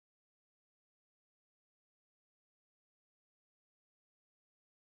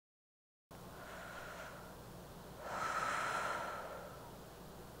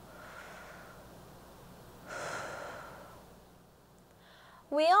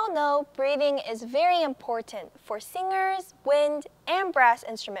We all know breathing is very important for singers, wind, and brass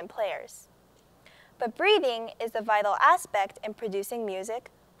instrument players. But breathing is a vital aspect in producing music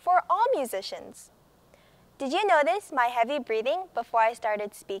for all musicians. Did you notice my heavy breathing before I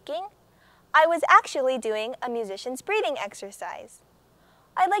started speaking? I was actually doing a musician's breathing exercise.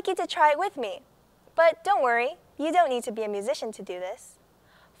 I'd like you to try it with me. But don't worry, you don't need to be a musician to do this.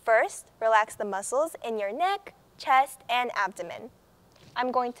 First, relax the muscles in your neck, chest, and abdomen.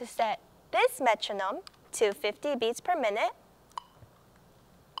 I'm going to set this metronome to 50 beats per minute.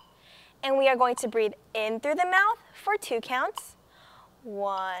 And we are going to breathe in through the mouth for 2 counts.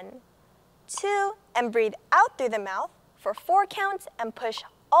 1, 2, and breathe out through the mouth for 4 counts and push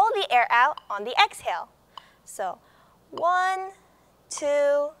all the air out on the exhale. So 1,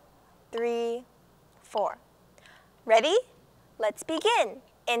 2, 3, 4. Ready? Let's begin.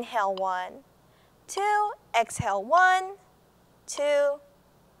 Inhale 1, 2, exhale 1, 2,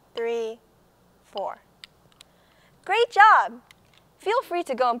 3, 4. Great job! Feel free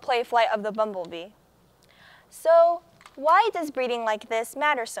to go and play Flight of the Bumblebee. So, why does breathing like this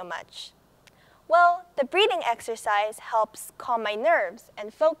matter so much? Well, the breathing exercise helps calm my nerves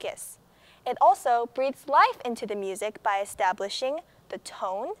and focus. It also breathes life into the music by establishing the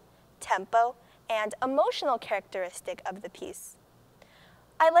tone, tempo, and emotional characteristic of the piece.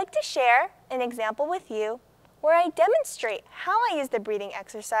 I'd like to share an example with you where I demonstrate how I use the breathing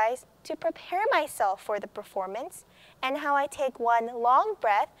exercise to prepare myself for the performance and how I take one long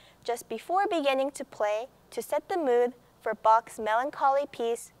breath just before beginning to play to set the mood for Bach's melancholy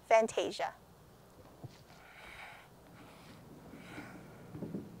piece, Fantasia.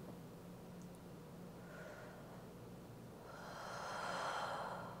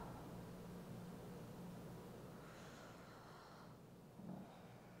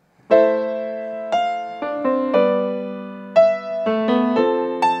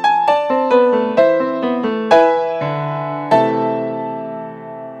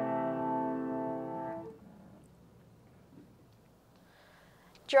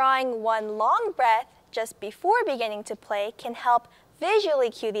 Drawing one long breath just before beginning to play can help visually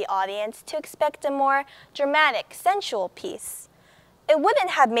cue the audience to expect a more dramatic, sensual piece. It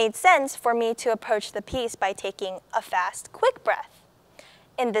wouldn't have made sense for me to approach the piece by taking a fast, quick breath.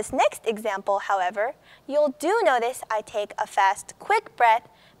 In this next example, however, you'll do notice I take a fast, quick breath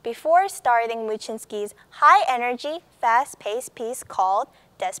before starting Muchinsky's high-energy, fast-paced piece called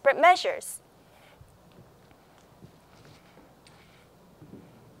Desperate Measures.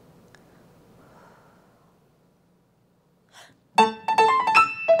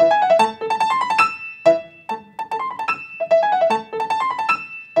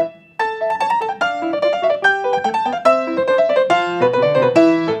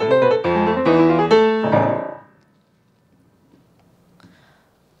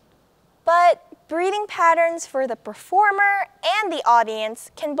 But breathing patterns for the performer and the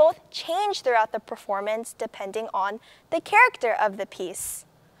audience can both change throughout the performance depending on the character of the piece.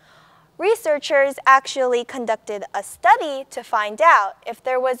 Researchers actually conducted a study to find out if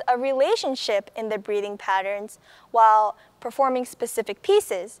there was a relationship in the breathing patterns while performing specific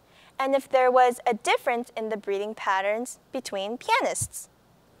pieces, and if there was a difference in the breathing patterns between pianists.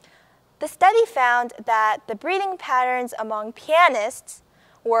 The study found that the breathing patterns among pianists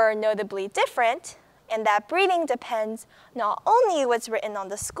were notably different, and that breathing depends not only what's written on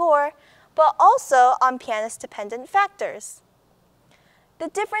the score, but also on pianist-dependent factors. The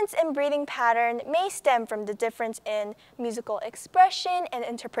difference in breathing pattern may stem from the difference in musical expression and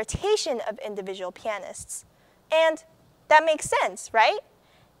interpretation of individual pianists. And that makes sense, right?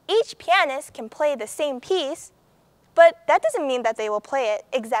 Each pianist can play the same piece, but that doesn't mean that they will play it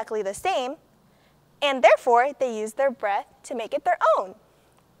exactly the same, and therefore they use their breath to make it their own.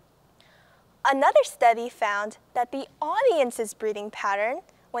 Another study found that the audience's breathing pattern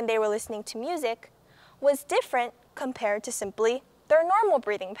when they were listening to music was different compared to simply their normal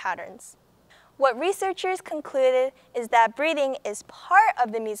breathing patterns. What researchers concluded is that breathing is part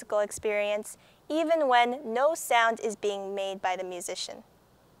of the musical experience even when no sound is being made by the musician.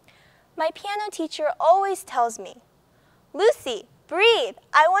 My piano teacher always tells me, "Lucie, breathe.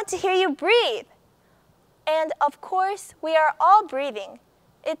 I want to hear you breathe." And of course, we are all breathing.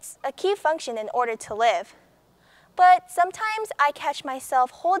 It's a key function in order to live. But sometimes I catch myself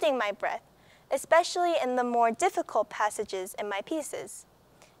holding my breath, especially in the more difficult passages in my pieces.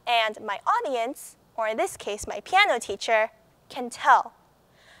 And my audience, or in this case my piano teacher, can tell.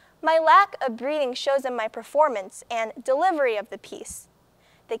 My lack of breathing shows in my performance and delivery of the piece.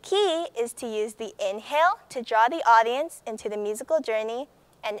 The key is to use the inhale to draw the audience into the musical journey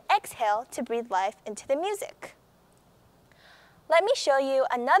and exhale to breathe life into the music. Let me show you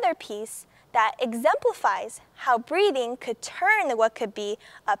another piece that exemplifies how breathing could turn what could be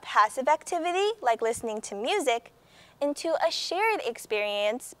a passive activity, like listening to music, into a shared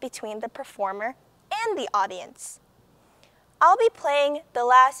experience between the performer and the audience. I'll be playing the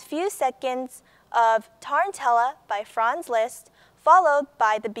last few seconds of Tarantella by Franz Liszt, followed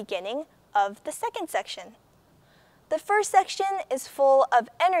by the beginning of the second section. The first section is full of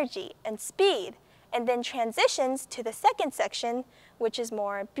energy and speed, and then transitions to the second section, which is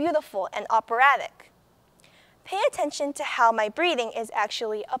more beautiful and operatic. Pay attention to how my breathing is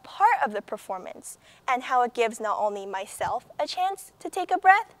actually a part of the performance, and how it gives not only myself a chance to take a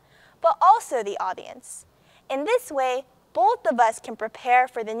breath, but also the audience. In this way, both of us can prepare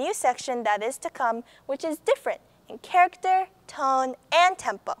for the new section that is to come, which is different in character, tone, and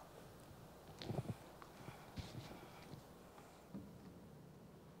tempo.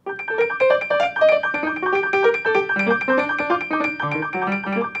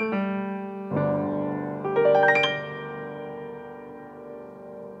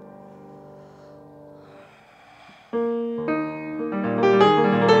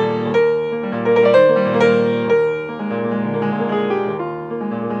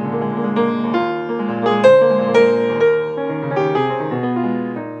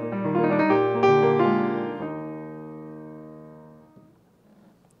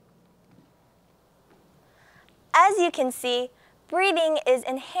 As you can see, breathing is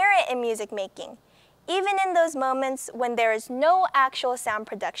inherent in music making, even in those moments when there is no actual sound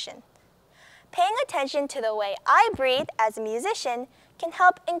production. Paying attention to the way I breathe as a musician can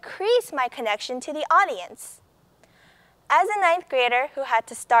help increase my connection to the audience. As a 9th grader who had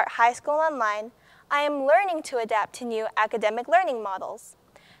to start high school online, I am learning to adapt to new academic learning models.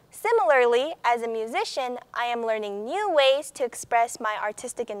 Similarly, as a musician, I am learning new ways to express my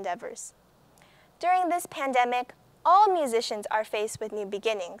artistic endeavors. During this pandemic, all musicians are faced with new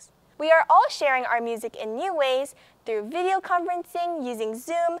beginnings. We are all sharing our music in new ways through video conferencing, using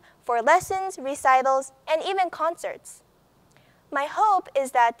Zoom for lessons, recitals, and even concerts. My hope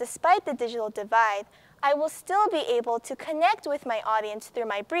is that despite the digital divide, I will still be able to connect with my audience through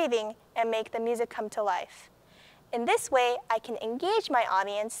my breathing and make the music come to life. In this way, I can engage my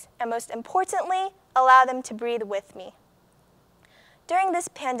audience and, most importantly, allow them to breathe with me. During this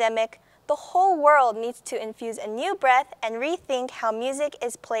pandemic, the whole world needs to infuse a new breath and rethink how music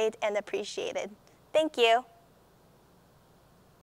is played and appreciated. Thank you.